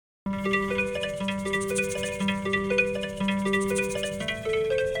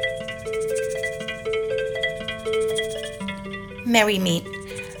Merry meet.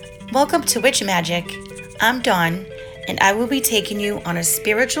 Welcome to Witch Magic. I'm Dawn, and I will be taking you on a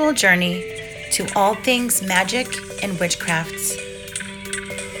spiritual journey to all things magic and witchcrafts.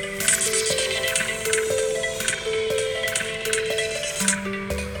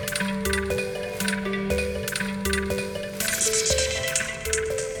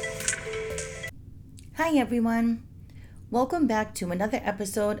 Hi everyone. Welcome back to another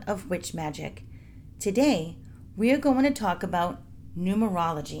episode of Witch Magic. Today, we are going to talk about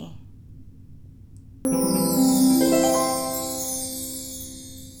numerology.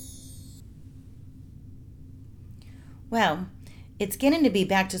 Well, it's getting to be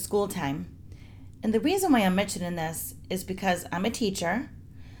back to school time. And the reason why I'm mentioning this is because I'm a teacher.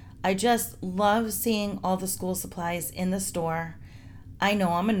 I just love seeing all the school supplies in the store. I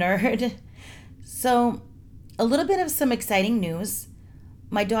know I'm a nerd. So, a little bit of some exciting news.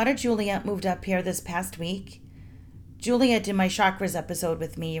 My daughter Juliet moved up here this past week. Juliet did my chakras episode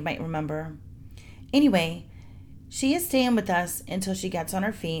with me, you might remember. Anyway, she is staying with us until she gets on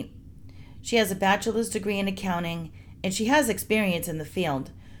her feet. She has a bachelor's degree in accounting, and she has experience in the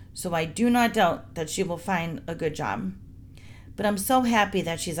field, so I do not doubt that she will find a good job. But I'm so happy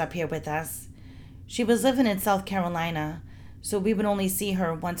that she's up here with us. She was living in South Carolina, so we would only see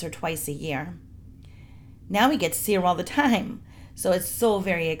her once or twice a year. Now we get to see her all the time, so it's so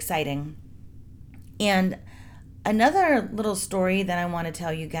very exciting. And another little story that I want to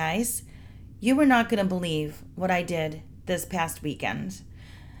tell you guys, you are not going to believe what I did this past weekend.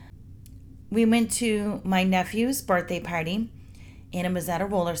 We went to my nephew's birthday party, and it was at a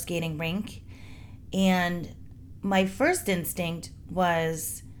roller skating rink. And my first instinct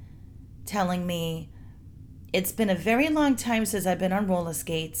was telling me, it's been a very long time since I've been on roller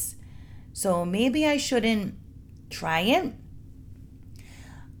skates, so maybe I shouldn't try it.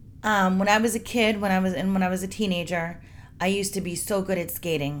 When I was a kid, when I was a teenager, I used to be so good at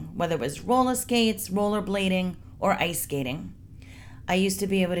skating, whether it was roller skates, rollerblading, or ice skating. I used to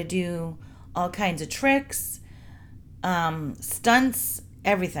be able to do all kinds of tricks, stunts,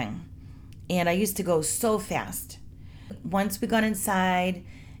 everything. And I used to go so fast. Once we got inside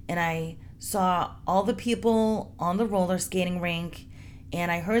and I saw all the people on the roller skating rink and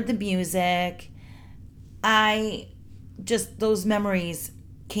I heard the music, those memories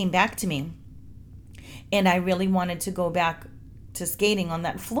came back to me, and I really wanted to go back to skating on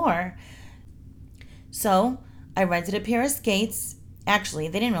that floor. So I rented a pair of skates. Actually,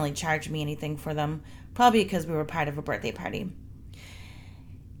 they didn't really charge me anything for them, probably because we were part of a birthday party.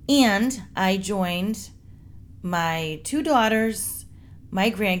 And I joined my 2 daughters,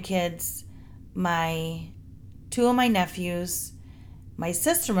 my grandkids, two of my nephews, my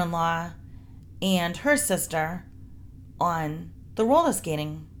sister-in-law, and her sister on the roller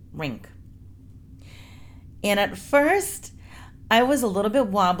skating rink. And at first, I was a little bit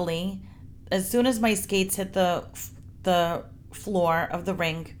wobbly. As soon as my skates hit the floor of the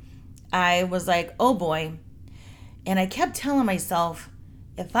rink, I was like, oh boy. And I kept telling myself,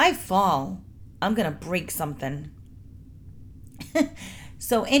 if I fall, I'm going to break something.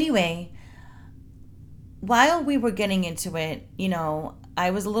 So anyway, while we were getting into it, I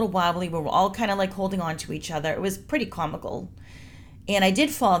was a little wobbly. We were all kind of like holding on to each other. It was pretty comical. And I did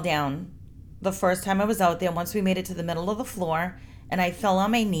fall down the first time I was out there, once we made it to the middle of the floor, and I fell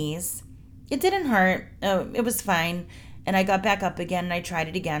on my knees. It didn't hurt. It was fine. And I got back up again and I tried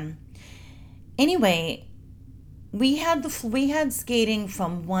it again. Anyway, we had skating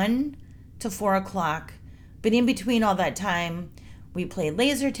from 1 to 4 o'clock. But in between all that time, we played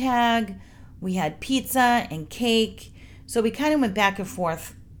laser tag. We had pizza and cake. So we kind of went back and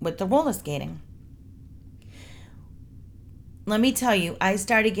forth with the roller skating. Let me tell you, I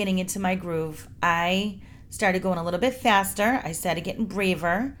started getting into my groove. I started going a little bit faster. I started getting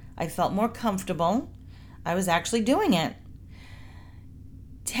braver. I felt more comfortable. I was actually doing it.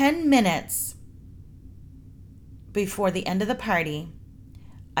 10 minutes before the end of the party,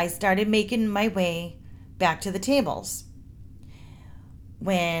 I started making my way back to the tables.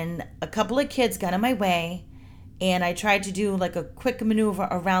 When a couple of kids got in my way, and I tried to do like a quick maneuver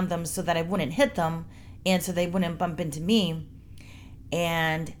around them so that I wouldn't hit them and so they wouldn't bump into me,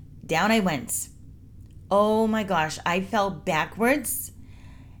 and down I went. Oh my gosh, I fell backwards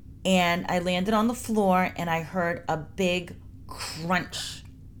and I landed on the floor and I heard a big crunch.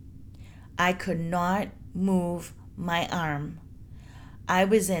 I could not move my arm. I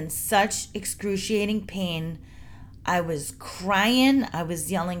was in such excruciating pain. I was crying. I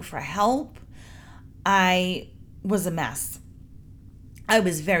was yelling for help. I was a mess. I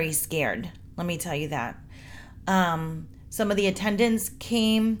was very scared. Let me tell you that. Some of the attendants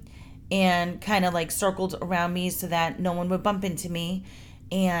came and kind of like circled around me so that no one would bump into me.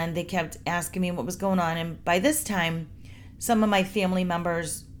 And they kept asking me what was going on. And by this time, some of my family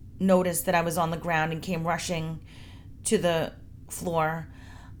members noticed that I was on the ground and came rushing to the floor.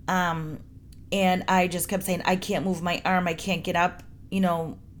 And I just kept saying, I can't move my arm. I can't get up.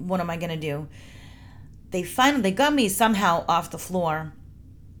 What am I going to do? They got me somehow off the floor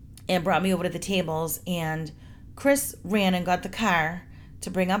and brought me over to the tables. And Chris ran and got the car to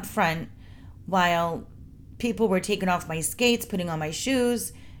bring up front while people were taking off my skates, putting on my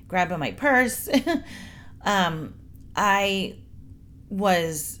shoes, grabbing my purse. I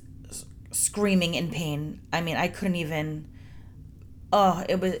was screaming in pain. I mean, I couldn't even. Oh,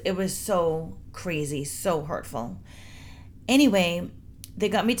 it was so crazy, so hurtful. Anyway, they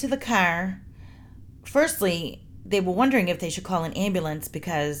got me to the car. Firstly, they were wondering if they should call an ambulance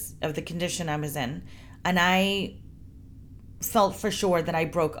because of the condition I was in. And I felt for sure that I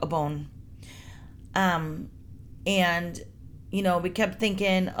broke a bone. And, we kept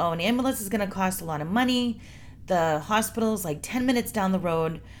thinking, oh, an ambulance is going to cost a lot of money. The hospital's like 10 minutes down the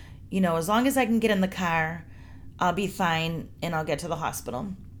road. As long as I can get in the car, I'll be fine and I'll get to the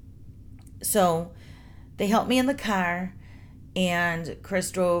hospital. So they helped me in the car, and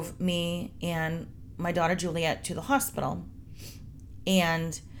Chris drove me and my daughter Juliet to the hospital.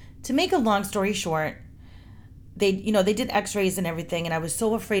 And to make a long story short, they did x-rays and everything, and I was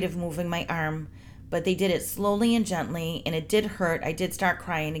so afraid of moving my arm, but they did it slowly and gently, and it did hurt. I did start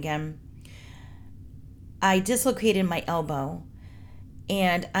crying again. I dislocated my elbow,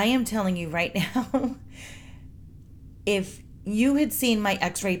 and I am telling you right now, if you had seen my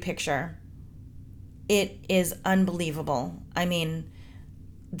x-ray picture, it is unbelievable. I mean,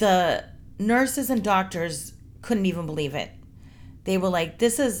 the nurses and doctors couldn't even believe it. They were like,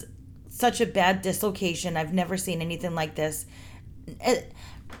 this is such a bad dislocation. I've never seen anything like this.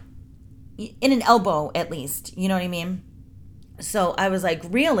 In an elbow, at least. You know what I mean? So I was like,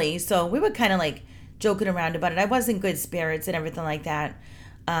 really? So we were kind of like joking around about it. I was in good spirits and everything like that.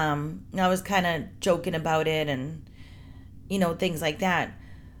 I was kind of joking about it and, things like that.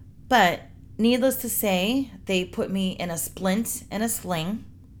 But needless to say, they put me in a splint and a sling.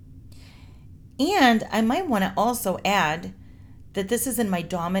 And I might want to also add that this is in my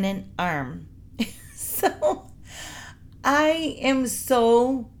dominant arm. So I am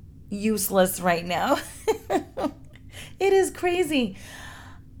so useless right now. It is crazy.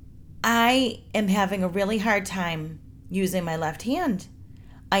 I am having a really hard time using my left hand.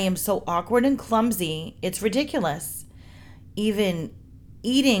 I am so awkward and clumsy. It's ridiculous. Even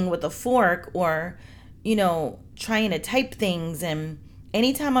eating with a fork or, trying to type things. And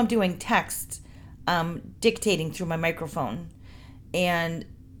anytime I'm doing text, I'm dictating through my microphone. And,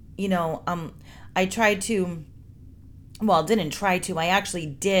 I tried to, didn't try to, I actually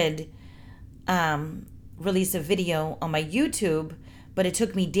did release a video on my YouTube, but it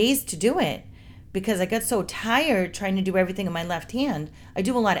took me days to do it because I got so tired trying to do everything in my left hand. I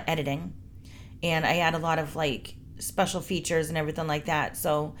do a lot of editing, and I add a lot of like special features and everything like that.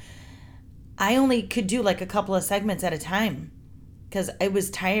 So I only could do like a couple of segments at a time because it was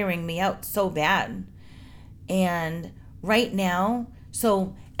tiring me out so bad. And right now,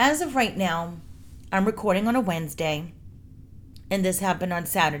 so as of right now, I'm recording on a Wednesday, and this happened on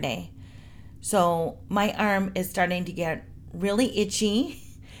Saturday. So my arm is starting to get really itchy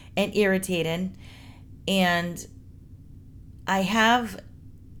and irritated, and I have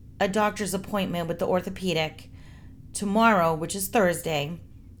a doctor's appointment with the orthopedic tomorrow, which is Thursday,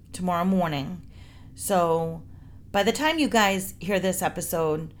 tomorrow morning. So by the time you guys hear this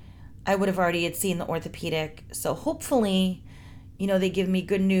episode, I would have already had seen the orthopedic. So hopefully, they give me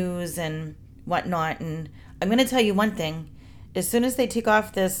good news and whatnot. And I'm going to tell you one thing. As soon as they take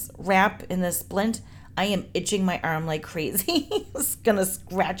off this wrap and this splint, I am itching my arm like crazy. It's going to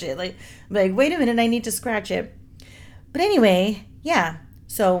scratch it. Like, wait a minute, I need to scratch it. But anyway, yeah.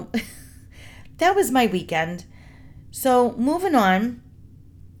 So that was my weekend. So moving on,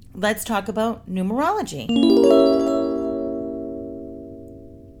 let's talk about numerology.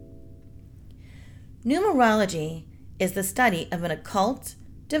 Numerology is the study of an occult,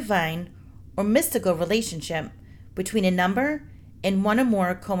 divine, or mystical relationship between a number and one or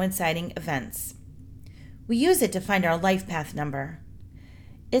more coinciding events. We use it to find our life path number.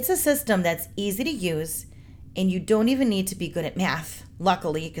 It's a system that's easy to use, and you don't even need to be good at math,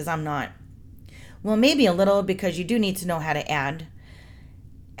 luckily, because I'm not. Well, maybe a little, because you do need to know how to add.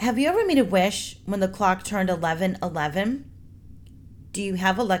 Have you ever made a wish when the clock turned 11:11? Do you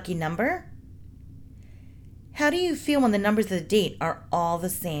have a lucky number? How do you feel when the numbers of the date are all the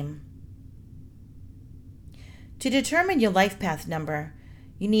same? To determine your life path number,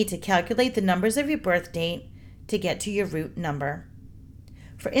 you need to calculate the numbers of your birth date to get to your root number.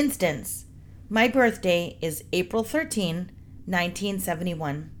 For instance, my birthday is April 13,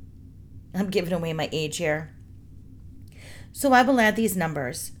 1971. I'm giving away my age here. So I will add these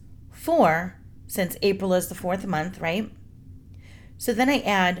numbers. 4, since April is the 4th month, right? So then I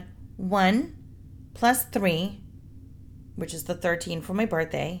add 1 plus 3, which is the 13 for my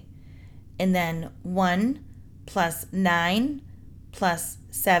birthday, and then 1 plus 9 plus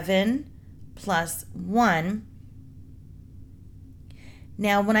 7 plus 1.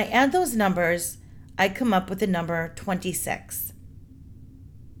 Now, when I add those numbers, I come up with the number 26.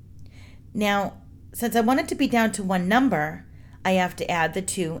 Now, since I want it to be down to one number, I have to add the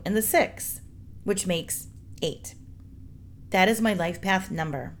 2 and the 6, which makes 8. That is my life path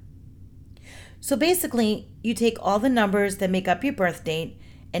number. So basically, you take all the numbers that make up your birth date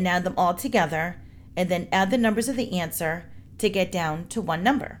and add them all together, and then add the numbers of the answer to get down to one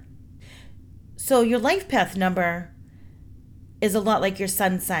number. So your life path number is a lot like your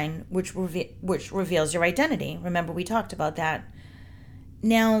sun sign, which reveals your identity. Remember, we talked about that.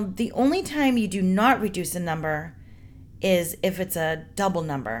 Now, the only time you do not reduce a number is if it's a double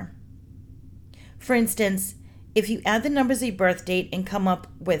number. For instance, if you add the numbers of your birth date and come up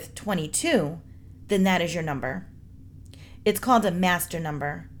with 22, then that is your number. It's called a master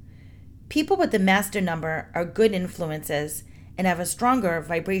number. People with the master number are good influences and have a stronger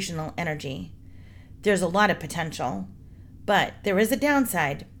vibrational energy. There's a lot of potential, but there is a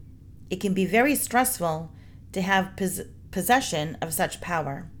downside. It can be very stressful to have possession of such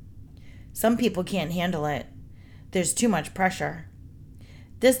power. Some people can't handle it. There's too much pressure.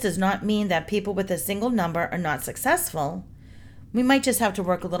 This does not mean that people with a single number are not successful. We might just have to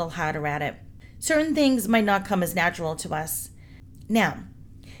work a little harder at it. Certain things might not come as natural to us. Now,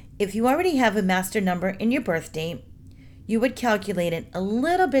 if you already have a master number in your birth date, you would calculate it a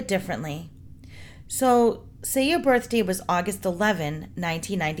little bit differently. So, say your birthday was August 11,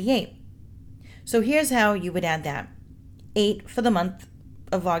 1998. So here's how you would add that. 8 for the month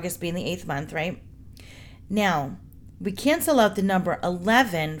of August being the 8th month, right? Now, we cancel out the number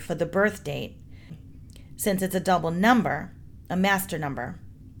 11 for the birth date, since it's a double number, a master number.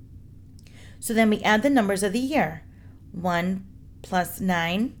 So then we add the numbers of the year. 1 plus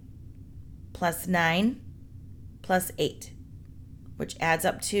 9 plus 9 plus 8, which adds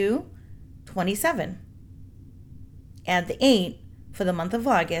up to 27. Add the 8 for the month of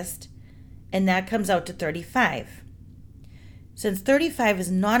August, and that comes out to 35. Since 35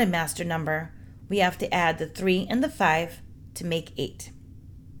 is not a master number, we have to add the 3 and the 5 to make 8.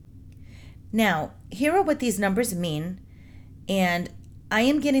 Now, here are what these numbers mean, and I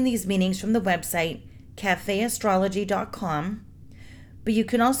am getting these meanings from the website cafeastrology.com, but you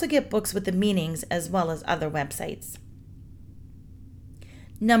can also get books with the meanings as well as other websites.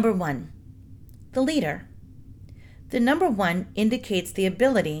 Number 1, the leader. The number 1 indicates the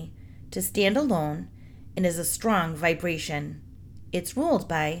ability to stand alone and is a strong vibration. It's ruled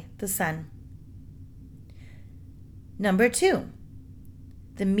by the sun. Number 2,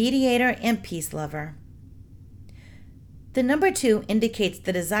 the mediator and peace lover. The number 2 indicates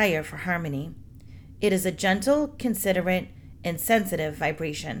the desire for harmony. It is a gentle, considerate, and sensitive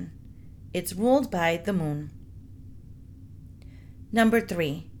vibration. It's ruled by the moon. Number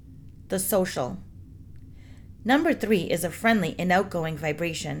 3, the social. Number 3 is a friendly and outgoing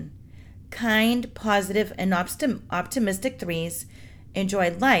vibration. Kind, positive, and optimistic 3s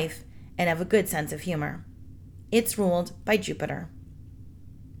enjoy life and have a good sense of humor. It's ruled by Jupiter.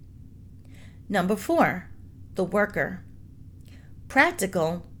 Number 4, the worker.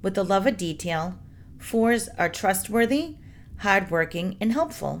 Practical with the love of detail, 4s are trustworthy, hardworking, and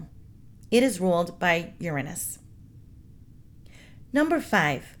helpful. It is ruled by Uranus. Number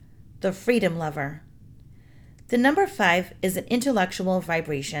 5, the freedom lover. The number 5 is an intellectual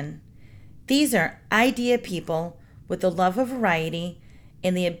vibration. These are idea people with the love of variety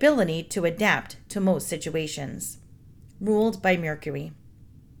and the ability to adapt to most situations. Ruled by Mercury.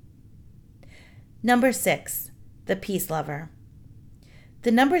 Number 6, the peace lover.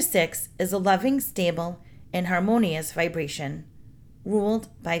 The number 6 is a loving, stable, and harmonious vibration. Ruled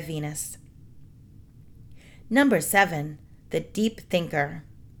by Venus. Number 7, the deep thinker.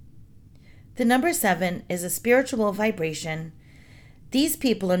 The number 7 is a spiritual vibration. These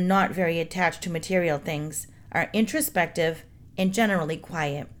people are not very attached to material things, are introspective, and generally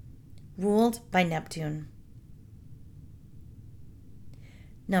quiet. Ruled by Neptune.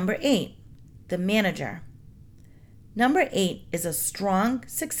 Number 8, the manager. Number 8 is a strong,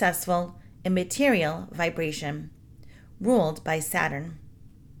 successful, and material vibration, ruled by Saturn.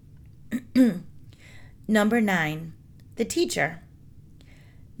 Number 9, the teacher.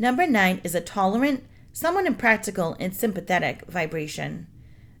 Number 9 is a tolerant, somewhat impractical, and sympathetic vibration.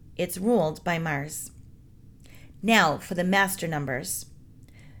 It's ruled by Mars. Now for the master numbers.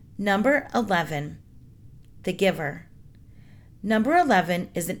 Number 11, the giver. Number 11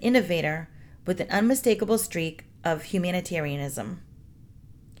 is an innovator with an unmistakable streak of humanitarianism.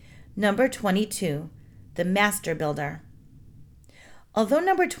 Number 22, the master builder. Although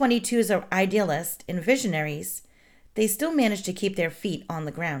number 22s are idealists and visionaries, they still manage to keep their feet on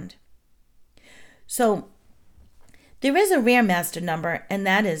the ground. So there is a rare master number, and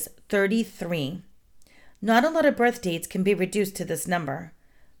that is 33. Not a lot of birth dates can be reduced to this number.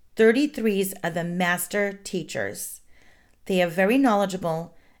 33s are the master teachers. They are very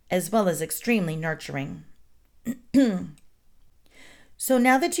knowledgeable as well as extremely nurturing. So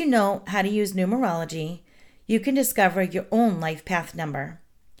now that you know how to use numerology, you can discover your own life path number.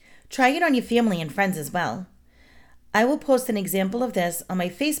 Try it on your family and friends as well. I will post an example of this on my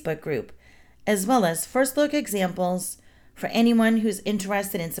Facebook group, as well as first look examples for anyone who's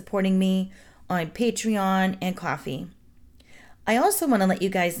interested in supporting me on Patreon and Ko-fi. I also want to let you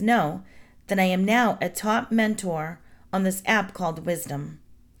guys know that I am now a top mentor on this app called Wisdom.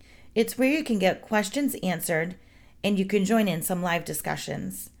 It's where you can get questions answered and you can join in some live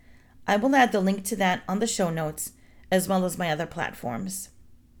discussions. I will add the link to that on the show notes as well as my other platforms.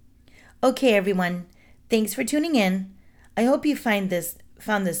 Okay, everyone, thanks for tuning in. I hope you found this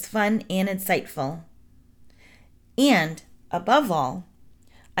fun and insightful. And above all,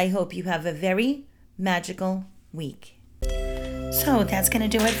 I hope you have a very magical week. So that's going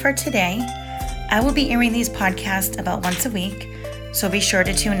to do it for today. I will be airing these podcasts about once a week, so be sure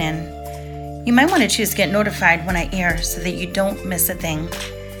to tune in. You might want to choose to get notified when I air so that you don't miss a thing.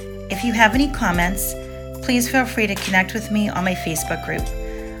 If you have any comments, please feel free to connect with me on my Facebook group.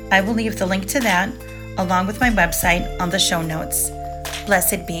 I will leave the link to that along with my website on the show notes.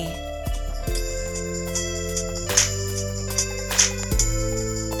 Blessed be.